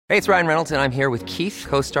Hey, it's Ryan Reynolds, and I'm here with Keith,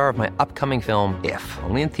 co-star of my upcoming film, If,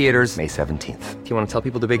 only in theaters May 17th. Do you want to tell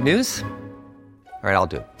people the big news? All right, I'll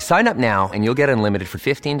do it. Sign up now and you'll get unlimited for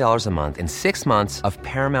 $15 a month and 6 months of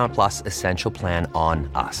Paramount Plus Essential Plan on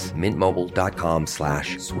us.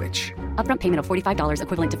 MintMobile.com/switch. Upfront payment of $45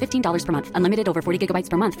 equivalent to $15 per month. Unlimited over 40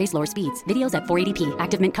 gigabytes per month. Face lower speeds. Videos at 480p.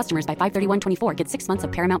 Active Mint customers by 531.24 get 6 months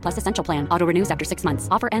of Paramount Plus Essential Plan. Auto renews after 6 months.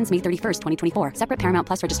 Offer ends May 31st, 2024. Separate Paramount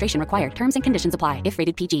Plus registration required. Terms and conditions apply if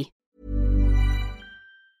rated PG.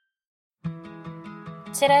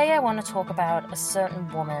 Today I want to talk about a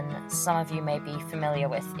certain woman some of you may be familiar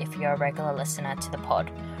with if you're a regular listener to the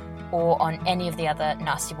pod, or on any of the other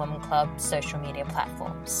Nasty Woman Club social media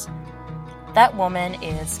platforms. That woman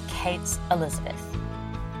is Kate Elizabeth.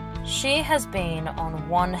 She has been on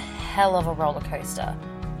one hell of a roller coaster.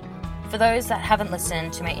 For those that haven't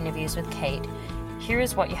listened to my interviews with Kate, here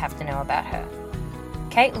is what you have to know about her.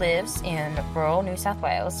 Kate lives in rural New South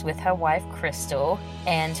Wales with her wife Crystal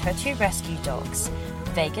and her 2 rescue dogs,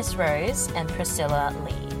 Vegas Rose and Priscilla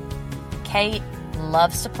Lee. Kate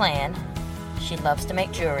loves to plan, she loves to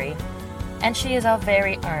make jewelry, and she is our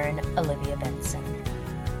very own Olivia Benson.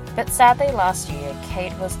 But sadly last year,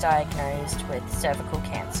 Kate was diagnosed with cervical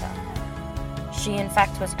cancer. She in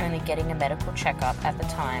fact was only getting a medical checkup at the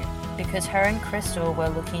time because her and Crystal were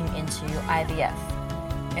looking into IVF,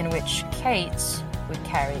 in which Kate would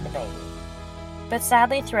carry the baby. But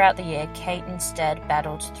sadly throughout the year, Kate instead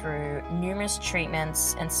battled through numerous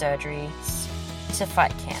treatments and surgeries to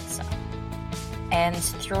fight cancer. And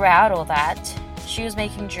throughout all that, she was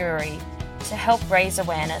making jewelry to help raise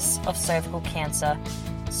awareness of cervical cancer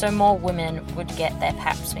so more women would get their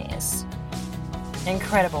pap smears.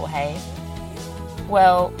 Incredible, hey?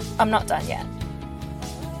 Well, I'm not done yet.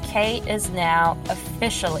 Kate is now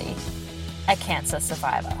officially a cancer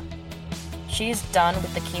survivor. She's done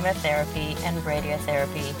with the chemotherapy and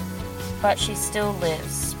radiotherapy, but she still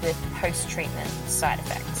lives with post-treatment side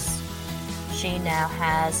effects. She now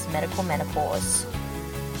has medical menopause,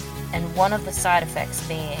 and one of the side effects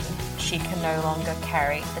being she can no longer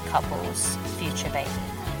carry the couple's future baby.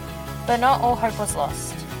 But not all hope was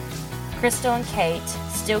lost. Crystal and Kate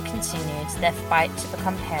still continued their fight to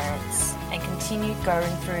become parents and continued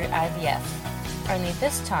going through IVF, only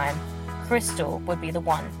this time Crystal would be the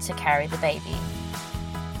one to carry the baby.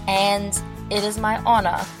 And it is my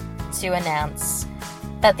honor to announce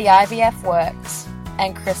that the IVF worked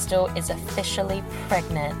and Crystal is officially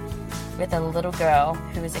pregnant with a little girl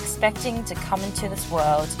who is expecting to come into this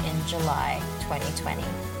world in July 2020.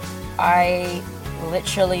 I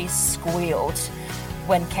literally squealed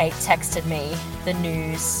when Kate texted me the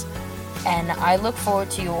news, and I look forward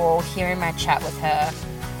to you all hearing my chat with her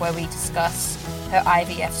where we discuss her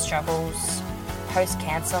IVF struggles,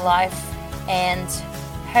 post-cancer life, and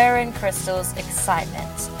her and Crystal's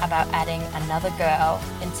excitement about adding another girl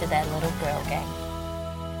into their little girl gang.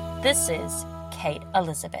 This is Kate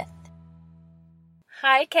Elizabeth.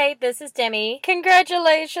 Hi Kate, this is Demi.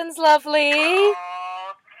 Congratulations, lovely.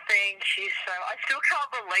 Oh, thank you so much. I still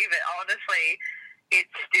can't believe it, honestly. It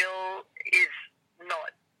still is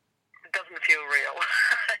not, it doesn't feel real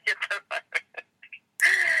at the moment.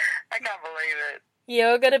 I can't believe it.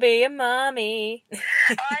 You're gonna be a mommy.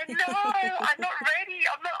 I know. I'm not ready.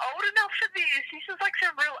 I'm not old enough for this. This is like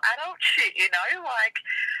some real adult shit, you know? Like,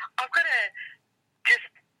 I've got to just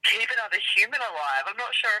keep another human alive. I'm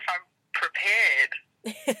not sure if I'm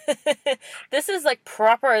prepared. This is like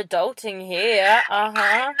proper adulting here. I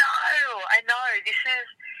know. This is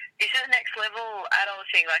next level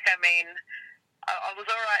adulting. Like, I mean, I was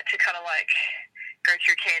alright to kind of like go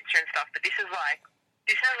through cancer and stuff, but this is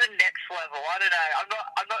the next level. I don't know.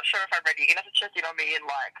 I'm not sure if I'm ready. You're gonna have to check in on me in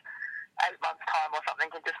like 8 months' time or something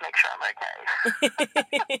to just make sure I'm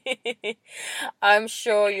okay. I'm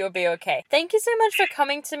sure you'll be okay. Thank you so much for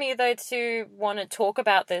coming to me, though, to want to talk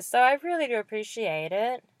about this. So I really do appreciate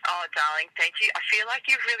it. Oh, darling, thank you. I feel like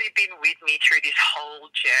you've really been with me through this whole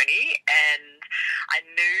journey, and I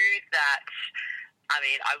knew that, I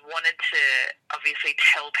mean, I wanted to obviously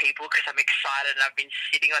tell people because I'm excited, and I've been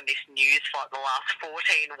sitting on this news for like the last 14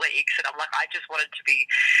 weeks, and I'm like, I just wanted to be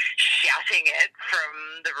shouting it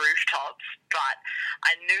from the rooftops, but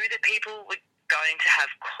I knew that people would going to have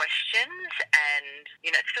questions, and you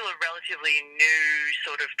know, it's still a relatively new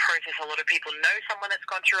sort of process. A lot of people know someone that's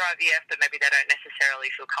gone through IVF, but maybe they don't necessarily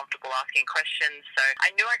feel comfortable asking questions. So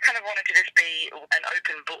I knew I kind of wanted to just be an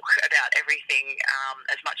open book about everything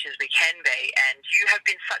as much as we can be, and you have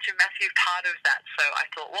been such a massive part of that. So I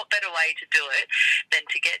thought, what better way to do it than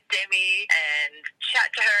to get Demi and chat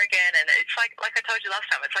to her again. And it's like I told you last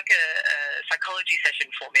time, it's like a psychology session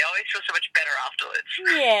for me. I always feel so much better afterwards.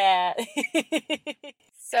 Yeah.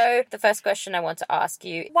 So the first question I want to ask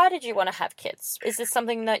you, why did you want to have kids? Is this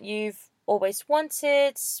something that you've always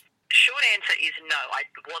wanted? Short answer is no. I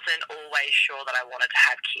wasn't always sure that I wanted to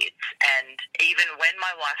have kids. And even when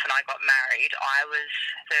my wife and I got married, I was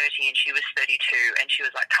 30 and she was 32, and she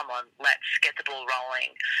was like, come on, let's get the ball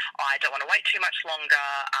rolling. I don't want to wait too much longer.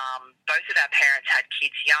 Both of our parents had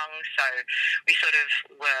kids young, so we sort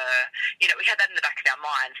of were, we had that in the back of our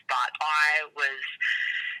minds, but I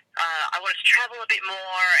wanted to travel a bit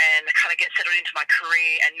more and kind of get settled into my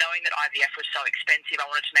career, and knowing that IVF was so expensive, I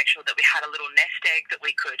wanted to make sure that we had a little nest egg that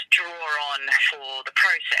we could draw on for the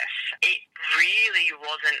process. It really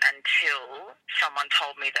wasn't until someone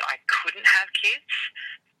told me that I couldn't have kids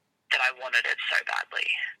that I wanted it so badly.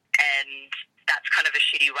 And that's kind of a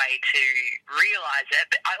shitty way to realise it.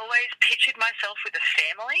 But I always pictured myself with a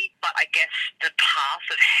family, but I guess the path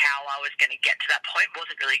of how I was going to get to that point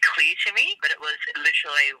wasn't really clear to me. But it was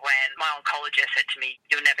literally when my oncologist said to me,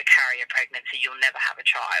 you'll never carry a pregnancy, you'll never have a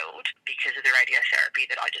child because of the radiotherapy,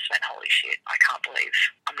 that I just went, holy shit, I can't believe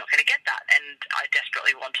I'm not going to get that. And I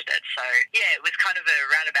desperately wanted it. So yeah, it was kind of a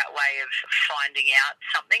roundabout way of finding out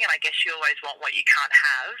something. And I guess you always want what you can't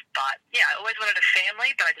have. But yeah, I always wanted a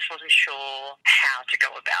family, but I just wasn't sure how to go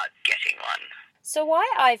about getting one. So why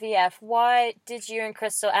IVF? Why did you and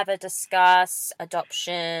Crystal ever discuss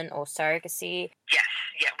adoption or surrogacy? Yes,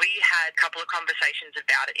 yeah, we had a couple of conversations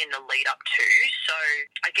about it in the lead up to. So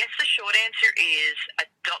I guess the short answer is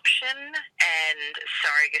adoption and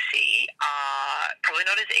surrogacy are probably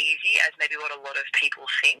not as easy as maybe what a lot of people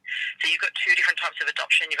think. So you've got two different types of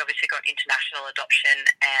adoption. You've obviously got international adoption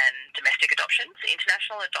and domestic adoption. So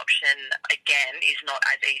international adoption, again, is not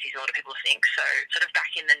as easy as a lot of people think. So sort of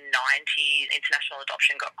back in the 90s, international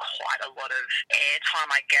adoption got quite a lot of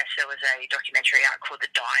airtime, I guess. There was a documentary out called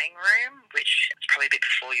The Dying Room, which is probably a bit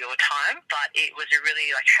before your time, but it was a really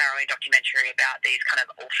harrowing documentary about these kind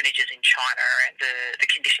of orphanages in China and the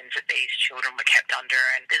conditions that these children were kept under.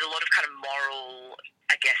 And there's a lot of kind of moral,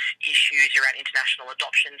 I guess, issues around international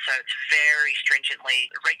adoption. So it's very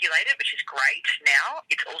stringently regulated, which is great now.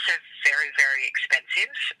 It's also very, very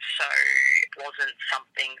expensive. So it wasn't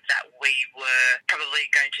something that we were probably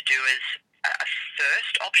going to do as a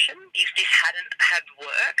first option. If this hadn't had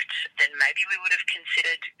worked, then maybe we would have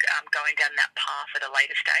considered going down that path at a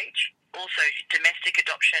later stage. Also, domestic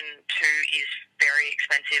adoption too is very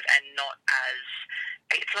expensive and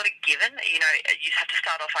it's not a given. You have to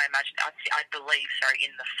start off, I believe,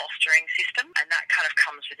 in the fostering system, and that kind of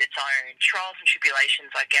comes with its own trials and tribulations,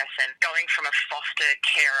 I guess, and going from a foster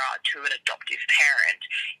carer to an adoptive parent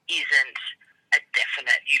isn't a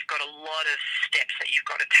definite. You've got a lot of steps that you've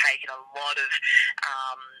got to take and a lot of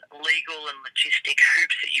legal and logistic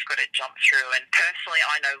hoops that you've got to jump through. And personally,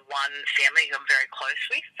 I know one family who I'm very close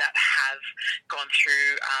with that have gone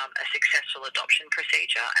through a successful adoption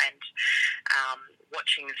procedure, and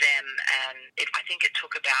watching them, and I think it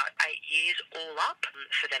took about 8 years all up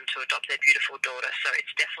for them to adopt their beautiful daughter. So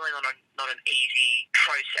it's definitely not an easy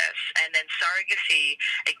process. And then surrogacy,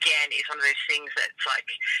 again, is one of those things that's like,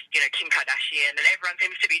 Kim Kardashian, and everyone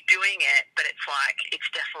seems to be doing it, but it's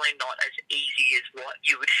definitely not as easy as what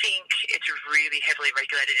you would think. It's really heavily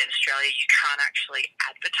regulated in Australia. You can't actually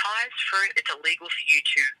advertise for it. It's illegal for you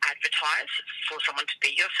to advertise for someone to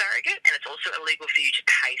be your surrogate, and it's also illegal for you to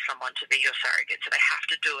pay someone to be your surrogate. So they have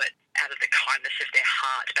to do it out of the kindness of their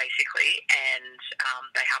heart, basically, and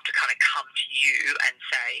they have to kind of come to you and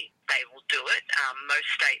say they will do it. Most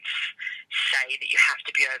states say that you have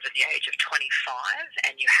to be over the age of 25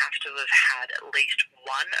 and you have to have had at least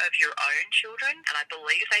one of your own children, and I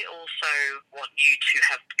believe they also want you to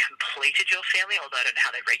have completed your family, although I don't know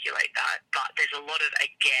how they regulate that. But there's a lot of,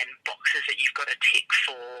 again, boxes that you've got to tick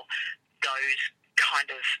for those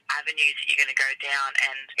kind of avenues that you're going to go down.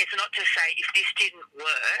 And it's not to say if this didn't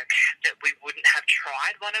work that we wouldn't have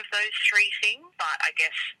tried one of those three things, but I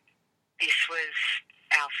guess this was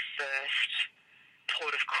our first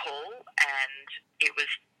port of call, and it was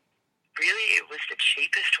the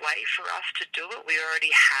cheapest way for us to do it. We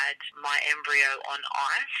already had my embryo on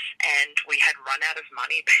ice, and we had run out of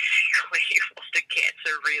money, basically. Foster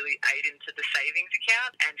cancer really ate into the savings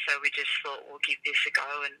account, and so we just thought, we'll give this a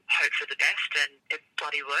go and hope for the best, and it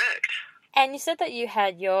bloody worked. And you said that you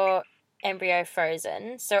had your embryo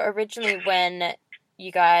frozen. So originally when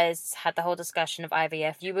you guys had the whole discussion of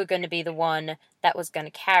IVF, you were going to be the one that was going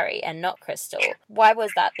to carry and not Crystal. Why was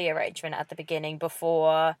that the arrangement at the beginning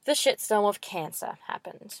before the shitstorm of cancer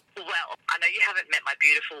happened? Well, I know you haven't met my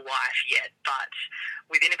beautiful wife yet, but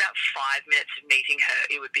within about 5 minutes of meeting her,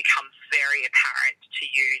 it would become very apparent to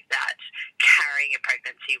you that carrying a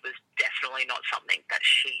pregnancy was definitely not something that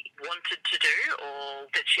she wanted to do or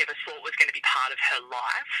that she ever thought was going to be part of her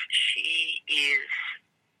life. She is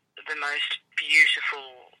the most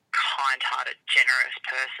beautiful, kind-hearted, generous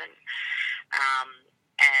person.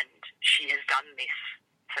 And she has done this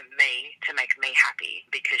for me to make me happy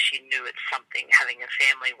because she knew it's something, having a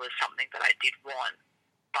family was something that I did want,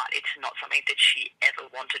 but it's not something that she ever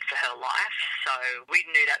wanted for her life. So we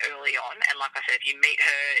knew that early on. And like I said, if you meet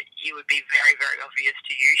her, it would be very, very obvious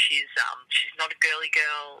to you. She's not a girly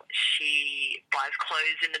girl. She buys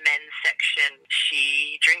clothes in the men's section.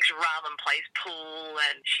 She drinks rum and plays pool,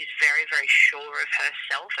 and she's very, very sure of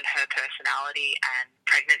herself and her personality, and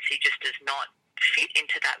pregnancy just does not fit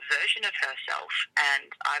into that version of herself, and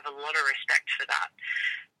I have a lot of respect for that.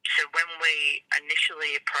 So when we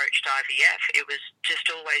initially approached IVF, it was just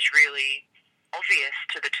always really obvious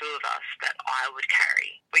to the two of us that I would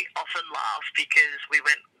carry. We often laugh because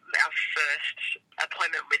our first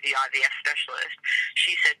appointment with the IVF specialist,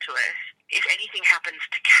 she said to us, if anything happens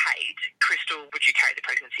to Kate, Crystal, would you carry the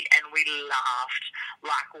pregnancy? And we laughed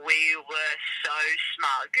like we were so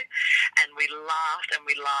smug, and we laughed and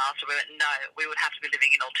we laughed. We went, no, we would have to be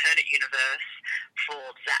living in an alternate universe for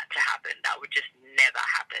that to happen. That would just never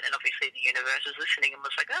happen. And obviously the universe was listening and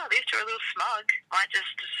was like, oh, these two are a little smug. Might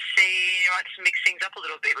just mix things up a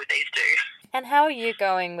little bit with these two. And how are you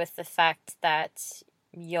going with the fact that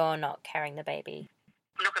you're not carrying the baby?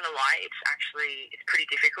 I'm not going to lie, it's pretty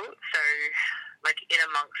difficult. So, like, in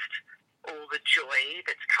amongst all the joy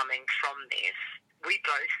that's coming from this, we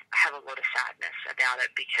both have a lot of sadness about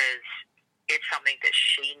it because it's something that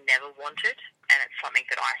she never wanted, and it's something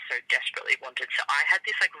that I so desperately wanted. So I had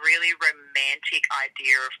this, like, really romantic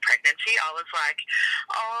idea of pregnancy. I was like,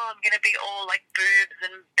 oh, I'm going to be all, like, boobs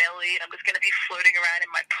and belly, and I'm just going to be floating around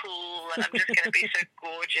in my pool, and I'm just going to be so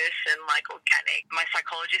gorgeous and, like, organic. My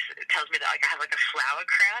psychologist tells me that, like, I have, like, a flower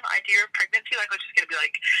crown idea of pregnancy. Like, I'm just going to be,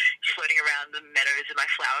 like, floating around the meadows with my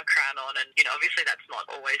flower crown on, and, you know, obviously that's not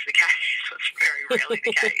always the case. It's very rarely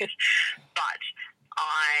the case. But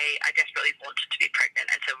I desperately wanted to be pregnant,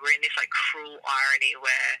 and so we're in this, like, cruel irony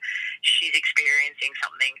where she's experiencing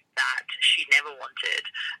something that she never wanted,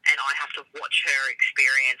 and I have to watch her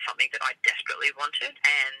experience something that I desperately wanted,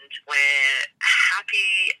 and we're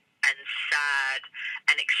happy and sad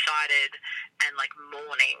and excited and, like,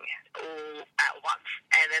 mourning all at once,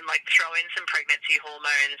 and then, like, throw in some pregnancy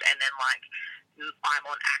hormones, and then, like, I'm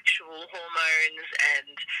on actual hormones,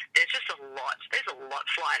 and there's just a lot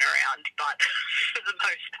flying around, but for the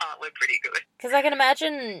most part, we're pretty good. Because I can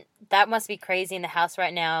imagine that must be crazy in the house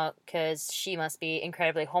right now, because she must be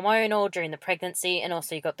incredibly hormonal during the pregnancy, and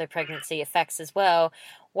also you got the pregnancy effects as well,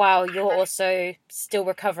 while you're also still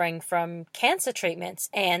recovering from cancer treatments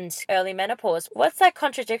and early menopause. What's that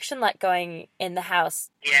contradiction like going in the house?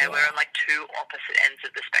 Yeah, we're on, like, two opposite ends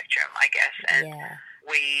of the spectrum, I guess, and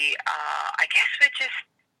we I guess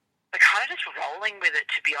we're kind of just rolling with it,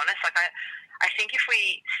 to be honest. Like, I think if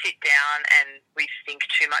we sit down and we think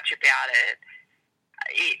too much about it,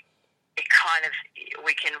 it kind of,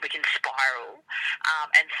 we can spiral.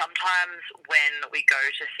 And sometimes when we go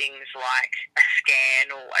to things like a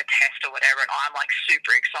scan or a test or whatever, and I'm, like,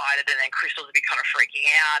 super excited, and then Crystal's a bit kind of freaking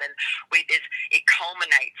out, and it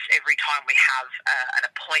culminates every time we have an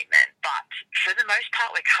appointment. But for the most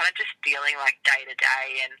part, we're kind of just dealing, like, day to day.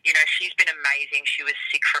 And, you know, she's been amazing. She was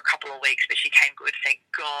sick for a couple of weeks, but she came good, thank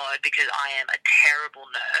God, because I am a terrible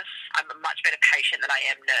nurse. I'm a much better patient than I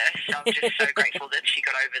am nurse, so I'm just so grateful that she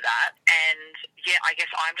got over that. And, yeah, I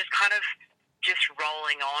guess I'm just kind of just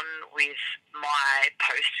rolling on with my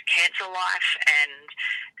post-cancer life, and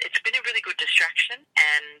it's been a really good distraction,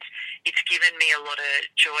 and it's given me a lot of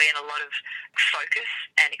joy and a lot of focus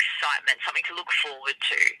and excitement, something to look forward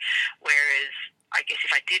to, whereas I guess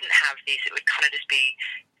if I didn't have this, it would kind of just be,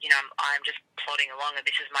 you know, I'm just plodding along, and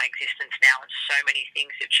this is my existence now, and so many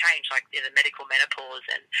things have changed, like, you know, the medical menopause,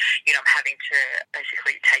 and, you know, I'm having to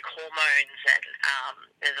basically take hormones, and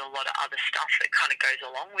there's a lot of other stuff that kind of goes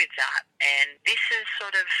along with that. And this has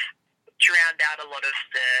sort of drowned out a lot of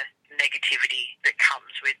the negativity that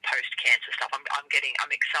comes with post-cancer stuff. I'm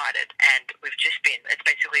excited, and it's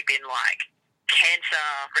basically been like cancer,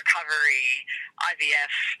 recovery,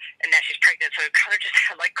 IVF, and now she's pregnant, so it kind of just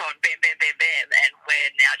like gone bam, bam, bam, bam, and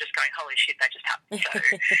we're now just going, holy shit, that just happened. So,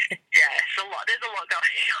 yeah, it's a lot. There's a lot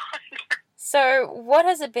going on. So what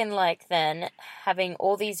has it been like then, having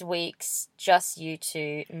all these weeks, just you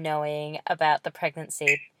two, knowing about the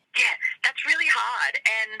pregnancy? Yeah, that's really hard.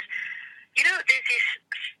 And, there's this,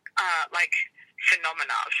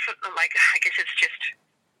 phenomena, I guess it's just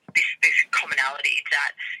this commonality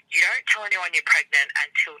that you don't tell anyone you're pregnant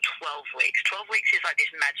until 12 weeks. 12 weeks is like this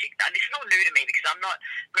magic, and this is not new to me because I'm not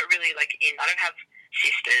really I don't have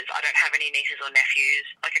sisters, I don't have any nieces or nephews.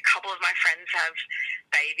 Like, a couple of my friends have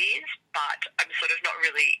babies, but I'm sort of not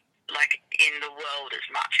really in the world as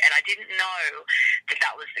much, and I didn't know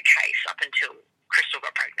that was the case up until Crystal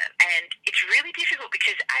got pregnant. And it's really difficult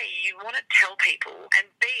because A, you want to tell people, and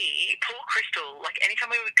B, poor Crystal,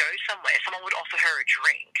 anytime we would go somewhere, someone would offer her a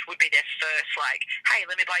drink, would be their first, hey,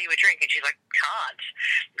 let me buy you a drink, and she's like, can't,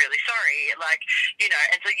 really sorry,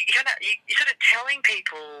 and so you're sort of telling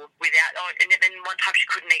people without, and then one time she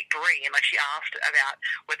couldn't eat brie, and she asked about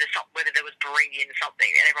whether there was brie in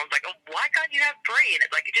something, and everyone's like, oh, why can't you have brie? And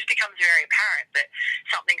it just becomes very apparent that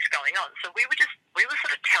something's going on. So we were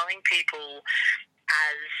sort of telling people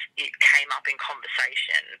as it came up in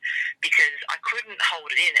conversation, because I couldn't hold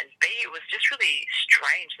it in, and B, it was just really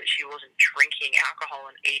strange that she wasn't drinking alcohol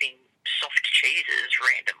and eating soft cheeses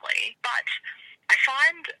randomly. But I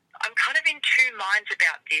find I'm kind of in two minds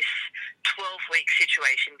about this 12-week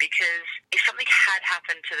situation, because if something had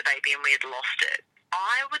happened to the baby and we had lost it,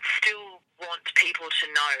 I would still want people to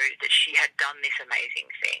know that she had done this amazing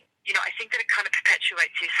thing. I think that it kind of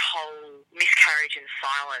perpetuates this whole miscarriage in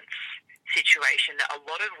silence situation that a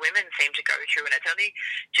lot of women seem to go through, and it's only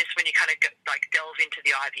just when you kind of delve into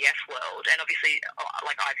the IVF world, and obviously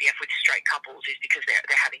IVF with straight couples is because they're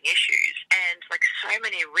having issues, and so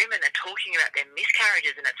many women are talking about their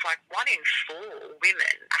miscarriages, and it's 1 in 4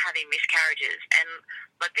 women are having miscarriages, and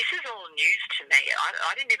this is all news to me.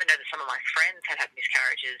 I didn't even know that some of my friends had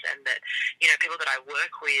miscarriages, and that people that I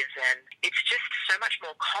work with, and it's just so much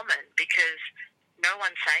more common because no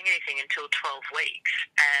one's saying anything until 12 weeks,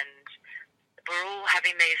 and we're all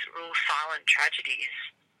having these real silent tragedies,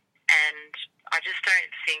 and I just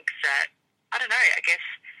don't think that, I don't know, I guess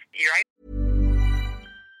you're...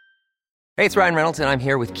 Hey, it's Ryan Reynolds, and I'm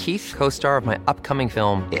here with Keith, co-star of my upcoming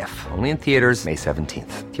film, If, only in theaters May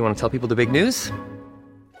 17th. Do you want to tell people the big news?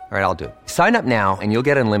 All right, I'll do it. Sign up now and you'll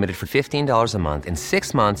get unlimited for $15 a month and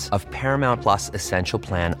 6 months of Paramount Plus Essential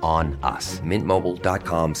Plan on us.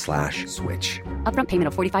 MintMobile.com/switch. Upfront payment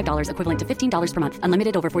of $45 equivalent to $15 per month.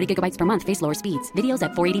 Unlimited over 40 gigabytes per month. Face lower speeds. Videos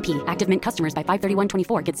at 480p. Active Mint customers by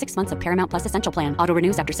 531.24 get 6 months of Paramount Plus Essential Plan. Auto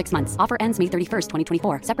renews after 6 months. Offer ends May 31st,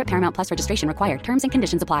 2024. Separate Paramount Plus registration required. Terms and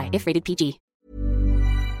conditions apply if rated PG.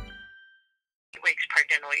 Weeks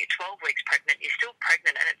pregnant or you're 12 weeks pregnant, you're still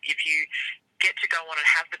pregnant, and if you get to go on and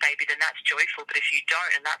have the baby, then that's joyful, but if you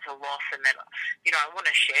don't, and that's a loss, and then I want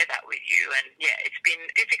to share that with you. And yeah, it's been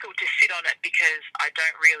difficult to sit on it because I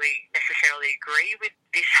don't really necessarily agree with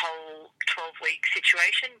this whole 12-week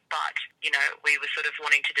situation, but we were sort of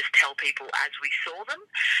wanting to just tell people as we saw them,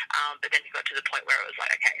 but then it got to the point where it was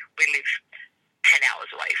like, okay, we live 10 hours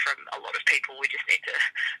away from a lot of people. We just need to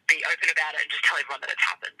be open about it and just tell everyone that it's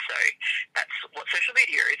happened. So that's what social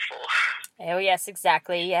media is for. Oh, yes,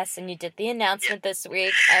 exactly. Yes, and you did the announcement this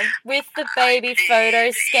week with the baby photo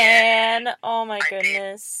scan. Yeah. Oh, my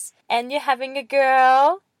goodness. And you're having a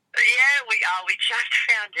girl? Yeah, we are. We just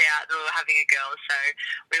found out that we were having a girl, so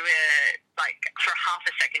we were, for half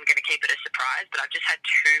a second going to keep it a surprise, but I've just had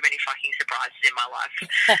too many fucking surprises in my life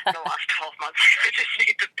in the last 12 months. I just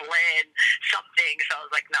need to plan something, so I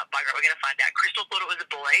was like, no, bugger, we're going to find out. Crystal thought it was a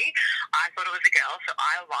boy. I thought it was a girl, so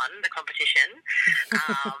I won the competition.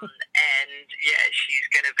 And, yeah,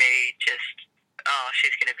 she's going to be just... Oh,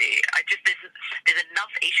 she's going to be... There's enough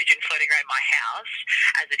estrogen floating around my house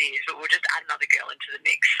as it is, but we'll just add another girl into the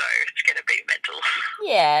mix, so it's going to be mental.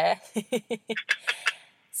 Yeah.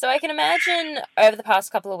 So I can imagine over the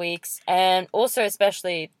past couple of weeks, and also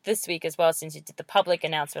especially this week as well, since you did the public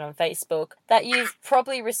announcement on Facebook, that you've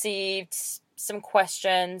probably received some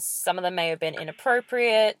questions. Some of them may have been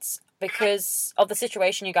inappropriate because of the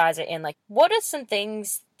situation you guys are in. What are some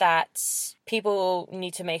things that people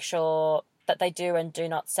need to make sure that they do and do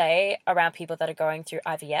not say around people that are going through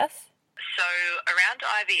IVF? So around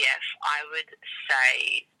IVF, I would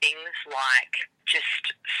say things like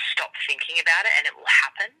just stop thinking about it and it will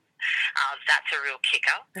happen. That's a real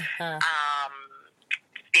kicker. Uh-huh.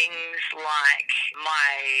 Things like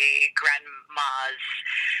my grandma's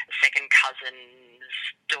second cousin's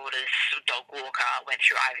daughter's dog walker went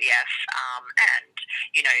through IVF, and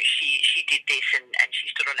she did this and she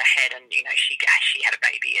stood on her head and she had a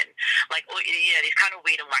baby, and these kind of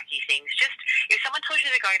weird and wacky things. Just if someone tells you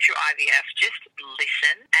they're going through IVF, just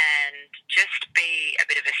listen and just be a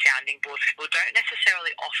bit of a sounding board. People don't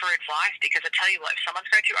necessarily offer advice because I tell you what, if someone's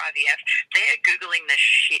going through IVF, they're Googling the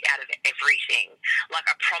shit out of everything. Like,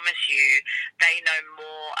 I promise you, they know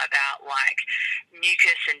more about, like,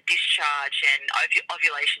 mucus and discharge and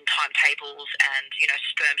ovulation timetables and, you know,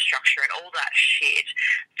 sperm structure and all that shit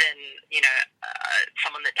than, you know,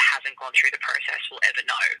 someone that hasn't gone through the process will ever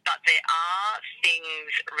know. But there are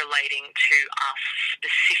things relating to us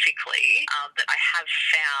specifically that I have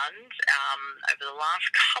found over the last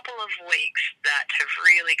couple of weeks that have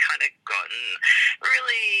really kind of gotten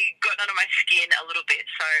under my skin a little bit.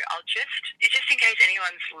 So I'll just in case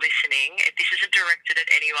anyone's listening, this isn't directed at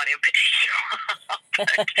anyone in particular,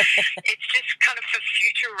 but it's just kind of for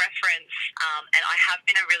future reference. And I have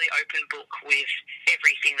been a really open book with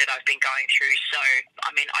everything that I've been going through. So, I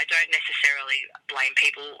mean, I don't necessarily blame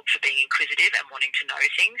people for being inquisitive and wanting to know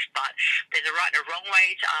things, but there's a right and a wrong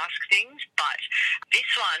way to ask things. But this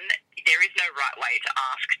one, there is no right way to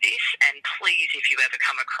ask this. And please, if you ever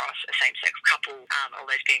come across a same-sex couple, a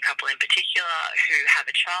lesbian couple in particular, who have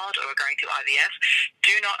a child or are going through IVF,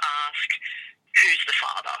 do not ask, who's the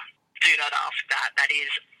father? Do not ask that. That is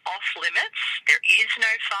off limits. There is no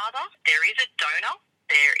father. There is a donor.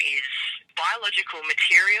 There is biological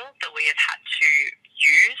material that we have had to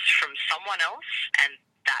use from someone else, and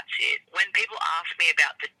that's it. When people ask me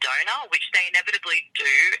about the donor, which they inevitably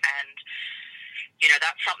do, and, you know,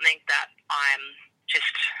 that's something that I'm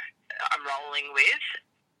rolling with,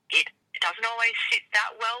 it doesn't always sit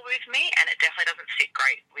that well with me, and it definitely doesn't sit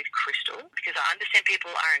great with Crystal, because I understand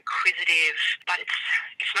people are inquisitive, but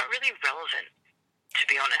it's not really relevant, to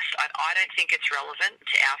be honest. I don't think it's relevant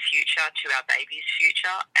to our future, to our baby's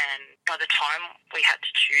future. And by the time we had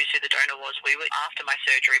to choose who the donor was, we were after my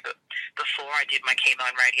surgery, but before I did my chemo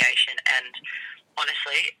and radiation. And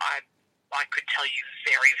honestly, I could tell you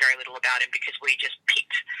very, very little about him, because we just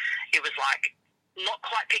picked. It was like not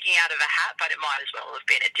quite picking out of a hat, but it might as well have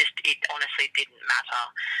been. It honestly didn't matter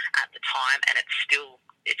at the time, and it still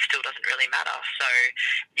doesn't really matter. So,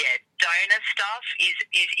 yeah, donor stuff is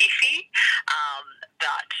iffy,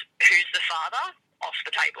 but who's the father? Off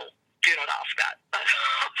the table. Do not ask that of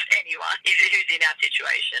anyone who's in our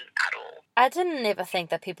situation at all. I didn't ever think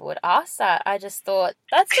that people would ask that. I just thought,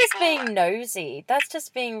 that's just being nosy. That's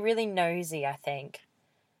just being really nosy, I think.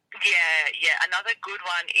 Yeah. Another good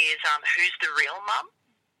one is, who's the real mum?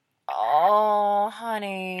 Oh,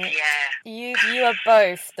 honey. Yeah. You are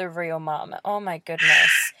both the real mum. Oh, my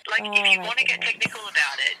goodness. Like, if you want to get technical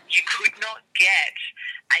about it, you could not get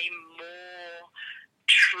a more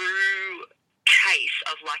true case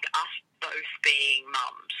of, like, us both being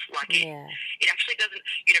mums. Like, it actually doesn't,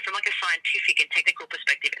 you know, from, like, a scientific and technical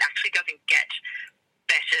perspective, it actually doesn't get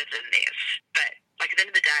better than this. But, like, at the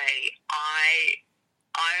end of the day, I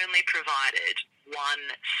only provided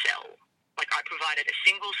one cell. Like, I provided a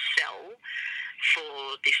single cell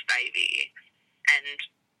for this baby, and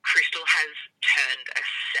Crystal has turned a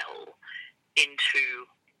cell into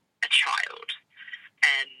a child.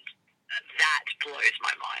 And that blows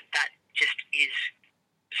my mind. That just is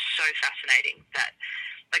so fascinating that,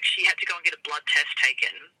 like, she had to go and get a blood test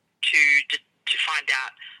taken to find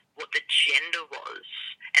out what the gender was,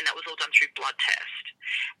 and that was all done through blood test.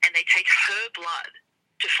 And they take her blood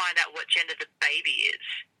to find out what gender the baby is.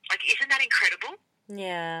 Like, isn't that incredible?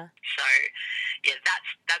 Yeah. So, yeah, that's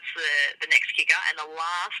the next kicker. And the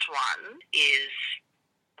last one is,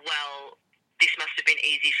 well, this must have been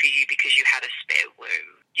easy for you because you had a spare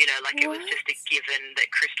womb. You know, like, it was just a given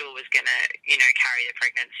that Crystal was going to, you know, carry the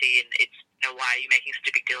pregnancy, and it's, you know, why are you making such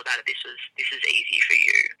a big deal about it? This is easy for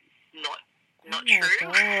you. Not true.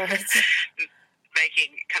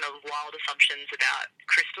 Making kind of wild assumptions about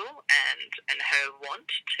Crystal and her want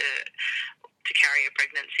to carry a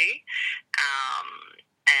pregnancy,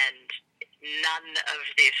 and none of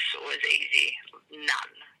this was easy.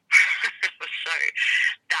 None. So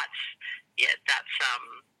that's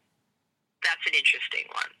an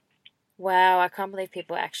interesting one. Wow, I can't believe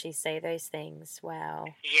people actually say those things. Wow.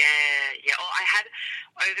 Yeah. Oh, I had,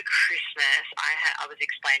 over Christmas, I was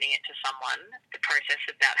explaining it to someone, the process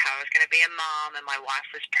about how I was going to be a mom and my wife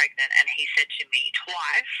was pregnant, and he said to me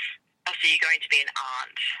twice, "Oh, so you're going to be an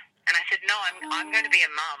aunt?" And I said, "No, I'm going to be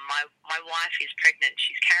a mum. My wife is pregnant.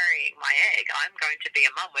 She's carrying my egg. I'm going to be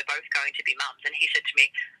a mum. We're both going to be mums." And he said to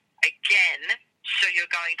me, "Again, so you're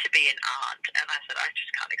going to be an aunt?" And I said, "I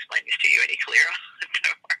just can't explain this to you any clearer.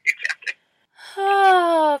 Don't worry about it."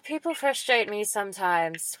 Oh, people frustrate me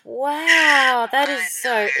sometimes. Wow, that is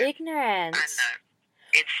so ignorant. I know.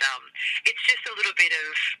 It's just a little bit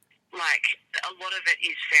of, like, a lot of it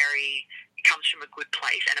it comes from a good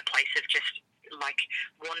place, and a place of just, like,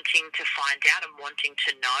 wanting to find out and wanting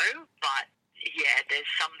to know, but yeah, there's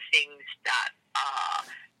some things that are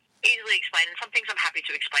easily explained, and some things I'm happy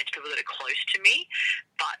to explain to people that are close to me,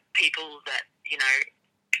 but people that, you know,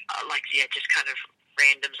 are like, yeah, just kind of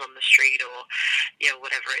randoms on the street or, yeah,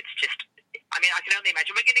 whatever, it's just, I mean, I can only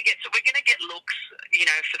imagine we're going to get looks, you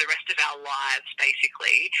know, for the rest of our lives,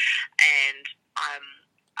 basically, and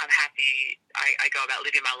I'm happy. I go about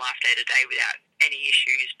living my life day to day without any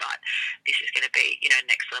issues, but this is going to be, you know,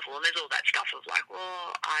 next level. And there's all that stuff of like,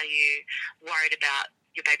 well, are you worried about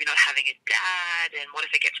your baby not having a dad, and what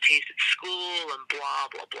if it gets teased at school, and blah,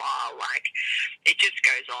 blah, blah. Like, it just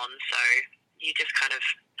goes on. So you just kind of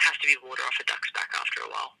have to be water off a duck's back after a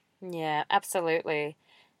while. Yeah, absolutely.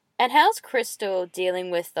 And how's Crystal dealing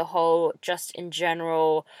with the whole, just in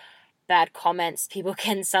general, bad comments people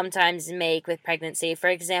can sometimes make with pregnancy? For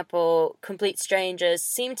example, complete strangers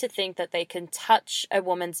seem to think that they can touch a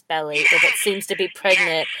woman's belly if it seems to be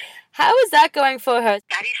pregnant. How is that going for her?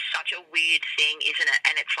 That is such a weird thing, isn't it?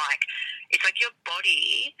 And it's like your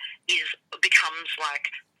body becomes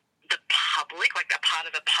like the public, like that part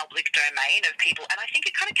of the public domain of people. And I think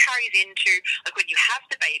it kind of carries into like when you have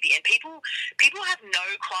the baby, and people have no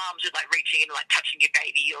qualms with like reaching in and like touching your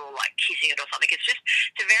baby or like kissing it or something. It's a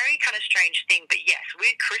very kind of strange thing. But yes,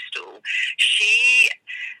 with Crystal, she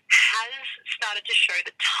has started to show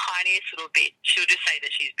the tiniest little bit. She'll just say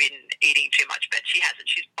that she's been eating too much, but she hasn't.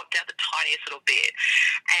 She's popped out the tiniest little bit.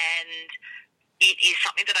 And it is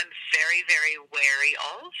something that I'm very, very wary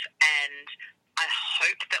of, and I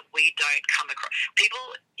hope that we don't come across people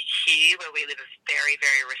here where we live are very,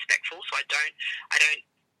 very respectful. So I don't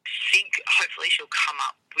think hopefully she'll come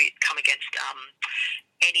against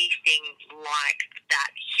anything like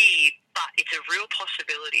that here. But it's a real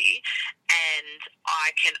possibility, and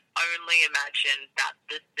I can only imagine that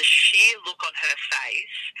the sheer look on her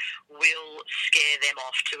face will scare them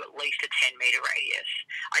off to at least a 10-meter radius.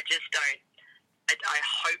 I just don't. I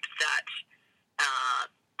hope that.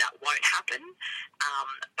 That won't happen,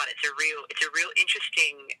 but it's a real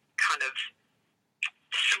interesting kind of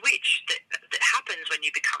switch that happens when you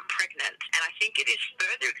become pregnant, and I think it is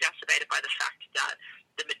further exacerbated by the fact that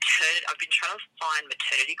I've been trying to find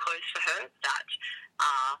maternity clothes for her that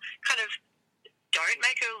kind of don't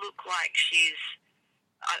make her look like she's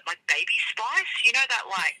like Baby Spice, you know, that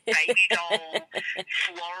like baby doll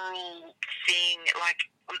floral thing. Like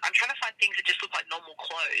I'm trying to find things that just look like normal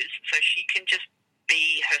clothes, so she can just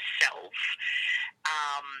be herself,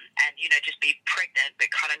 and, you know, just be pregnant but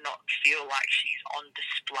kind of not feel like she's on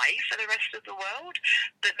display for the rest of the world.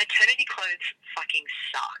 But maternity clothes fucking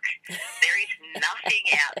suck. There is nothing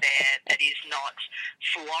out there that is not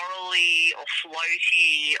florally or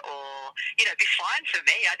floaty or, you know, it'd be fine for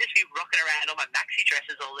me. I'd just be rocking around all my maxi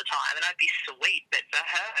dresses all the time and I'd be sweet. But for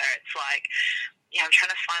her, it's like, yeah, I'm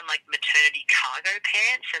trying to find like maternity cargo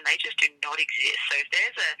pants, and they just do not exist. So if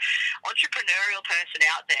there's a entrepreneurial person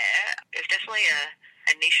out there, there's definitely a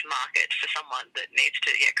niche market for someone that needs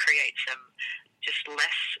to create some just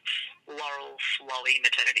less floral, flowy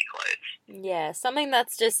maternity clothes. Yeah, something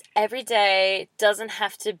that's just everyday, doesn't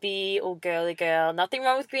have to be all girly girl. Nothing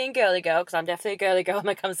wrong with being girly girl, because I'm definitely a girly girl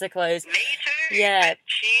when it comes to clothes. Me too. Yeah. But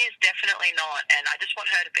she's definitely not, and I just want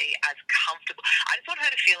her to be as comfortable. I just want her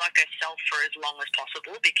to feel like herself for as long as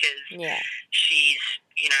possible, because she's,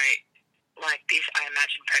 you know, like this, I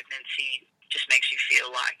imagine pregnancy just makes you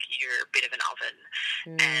feel like you're a bit of an oven,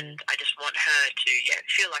 and I just want her to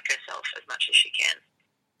feel like herself as much as she can.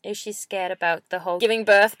 Is she scared about the whole giving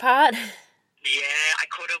birth part? Yeah, I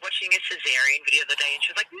caught her watching a cesarean video the other day, and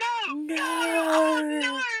she was like, no, oh my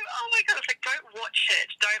God. I was like, don't watch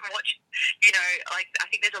it. You know, like,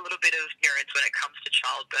 I think there's a little bit of ignorance when it comes to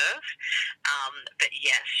childbirth, but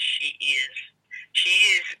yes, she is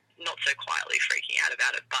not so quietly freaking out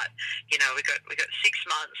about it. But, you know, we got 6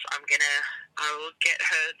 months. I will get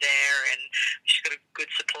her there, and she's got a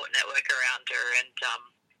good support network around her, and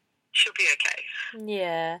she'll be okay.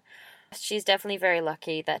 Yeah. She's definitely very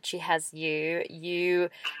lucky that she has you. You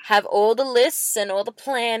have all the lists and all the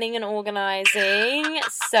planning and organising.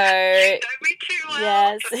 So, you know me too well.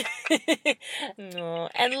 Yes.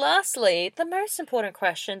 And lastly, the most important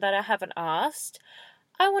question that I haven't asked,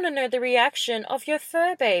 I want to know the reaction of your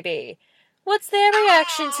fur baby. What's their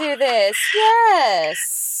reaction to this?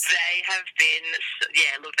 Yes. They have been,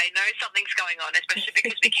 look, they know something's going on, especially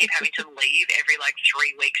because we keep having to leave every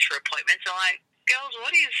 3 weeks for appointments. So like, girls,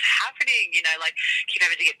 what is happening? You know, like, keep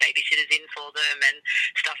having to get babysitters in for them and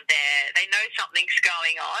stuff there. They know something's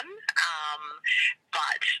going on.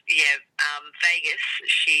 But Vegas,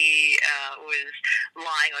 she was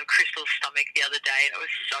lying on Crystal's stomach the other day, and it was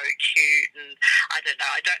so cute. And I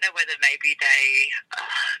don't know whether maybe they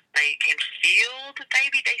they can feel the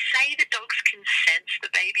baby. They say that dogs can sense the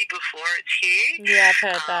baby before it's here. Yeah, I've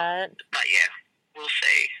heard that. But yeah, we'll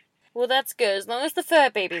see. Well, that's good. As long as the fur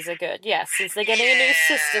babies are good. Yes, since they're getting a new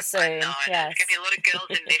sister soon. I know. Yes. There's going to be a lot of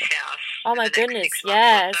girls in this house. Oh my in the goodness, next 6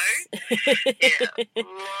 months yes. or so. Yeah, a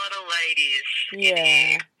lot of ladies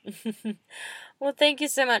in here. Well, thank you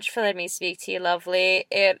so much for letting me speak to you, lovely.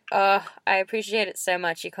 I appreciate it so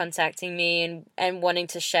much, you contacting me and wanting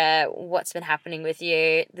to share what's been happening with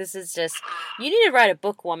you. This is just, you need to write a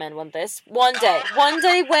book, woman, on this. One day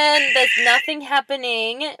when there's nothing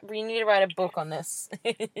happening, we need to write a book on this.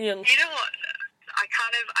 You know what?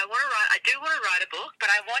 I do want to write a book,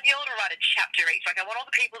 but I want you all to write a chapter each. Like, I want all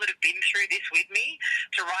the people that have been through this with me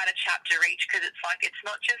to write a chapter each, because it's like, it's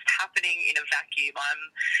not just happening in a vacuum.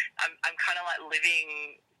 I'm kind of like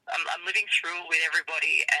I'm living through it with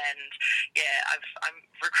everybody, and yeah, I've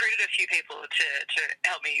recruited a few people to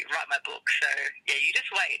help me write my book. So yeah, you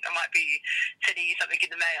just wait. I might be sending you something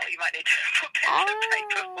in the mail. You might need to put pen to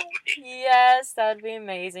paper for me. Yes, that would be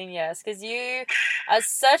amazing. Yes, because you are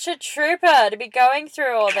such a trooper to be going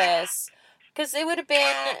through all this. Because it would have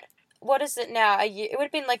been, what is it now? It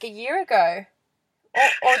would have been like a year ago.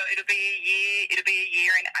 So it'll be a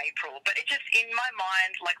year in April, but it just, in my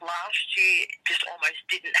mind, like last year just almost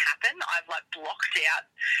didn't happen. I've like blocked out,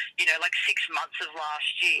 like 6 months of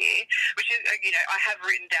last year, which is, I have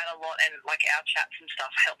written down a lot, and like our chats and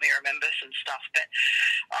stuff help me remember some stuff, but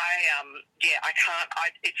I can't,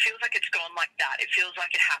 it feels like it's gone like that. It feels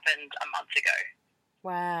like it happened a month ago.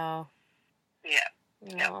 Wow. Yeah.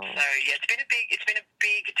 No. Yep. So yeah, it's been a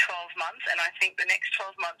big 12 months, and I think the next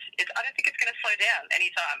 12 months, I don't think it's going to slow down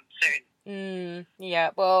anytime soon. Yeah.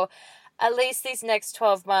 Well, at least these next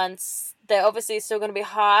 12 months, they're obviously still going to be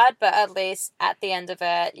hard, but at least at the end of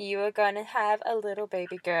it, you are going to have a little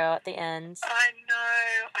baby girl at the end. I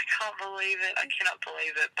know. I can't believe it. I cannot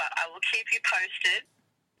believe it. But I will keep you posted.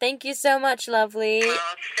 Thank you so much, lovely.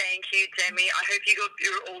 Thank you, Demi. I hope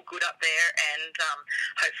you're all good up there, and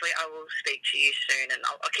hopefully I will speak to you soon, and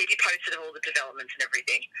I'll keep you posted of all the developments and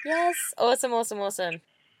everything. Yes. Awesome.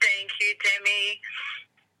 Thank you, Demi.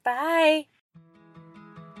 Bye.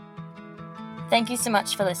 Thank you so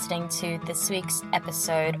much for listening to this week's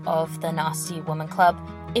episode of the Nasty Woman Club.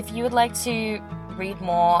 If you would like to read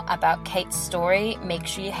more about Kate's story, make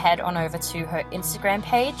sure you head on over to her Instagram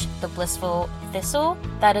page, The Blissful Thistle.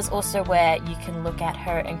 That is also where you can look at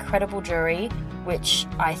her incredible jewelry, which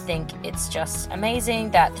I think it's just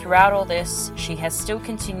amazing that throughout all this, she has still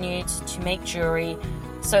continued to make jewelry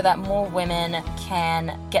so that more women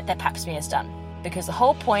can get their pap smears done. Because the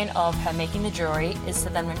whole point of her making the jewelry is so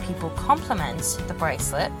then when people compliment the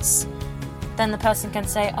bracelets, then the person can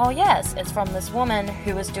say, oh yes, it's from this woman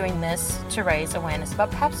who was doing this to raise awareness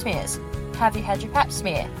about pap smears. Have you had your pap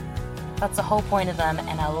smear? That's the whole point of them,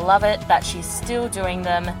 and I love it that she's still doing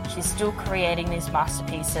them. She's still creating these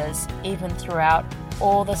masterpieces, even throughout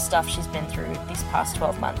all the stuff she's been through these past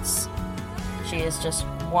 12 months. She is just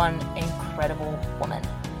one incredible woman.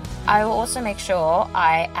 I will also make sure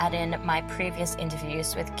I add in my previous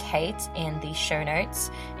interviews with Kate in the show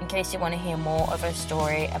notes in case you want to hear more of her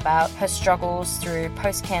story about her struggles through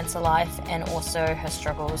post-cancer life and also her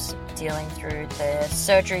struggles dealing through the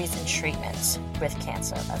surgeries and treatment with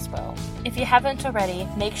cancer as well. If you haven't already,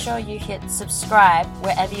 make sure you hit subscribe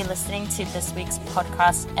wherever you're listening to this week's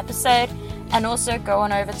podcast episode, and also go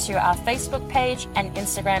on over to our Facebook page and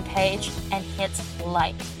Instagram page and hit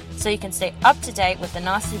like, so you can stay up to date with the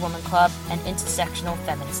Nasty Woman Club and intersectional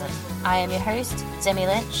feminism. I am your host, Demi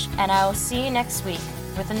Lynch, and I will see you next week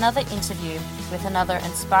with another interview with another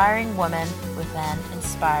inspiring woman with an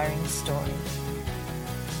inspiring story.